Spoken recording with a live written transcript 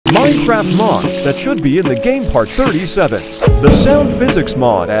Minecraft mods that should be in the game part 37. The sound physics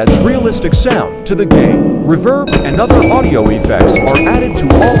mod adds realistic sound to the game. Reverb and other audio effects are added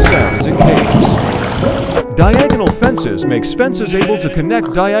to all sounds in caves. Diagonal fences makes fences able to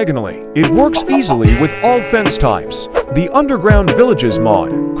connect diagonally. It works easily with all fence types. The Underground Villages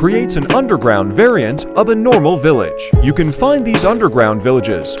mod creates an underground variant of a normal village. You can find these underground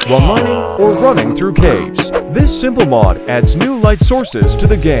villages while mining or running through caves. This simple mod adds new light sources to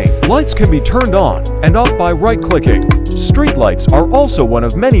the game. Lights can be turned on and off by right-clicking. Street lights are also one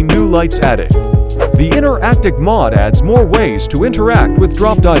of many new lights added. The Interactive mod adds more ways to interact with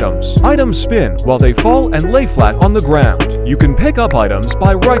dropped items. Items spin while they fall and lay flat on the ground. You can pick up items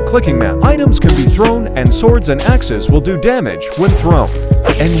by right-clicking them. Items can be thrown and swords and axes will do damage when thrown.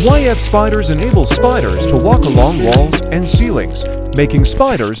 And YF spiders enable spiders to walk along walls and ceilings, making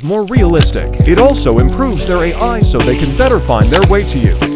spiders more realistic. It also improves their AI so they can better find their way to you.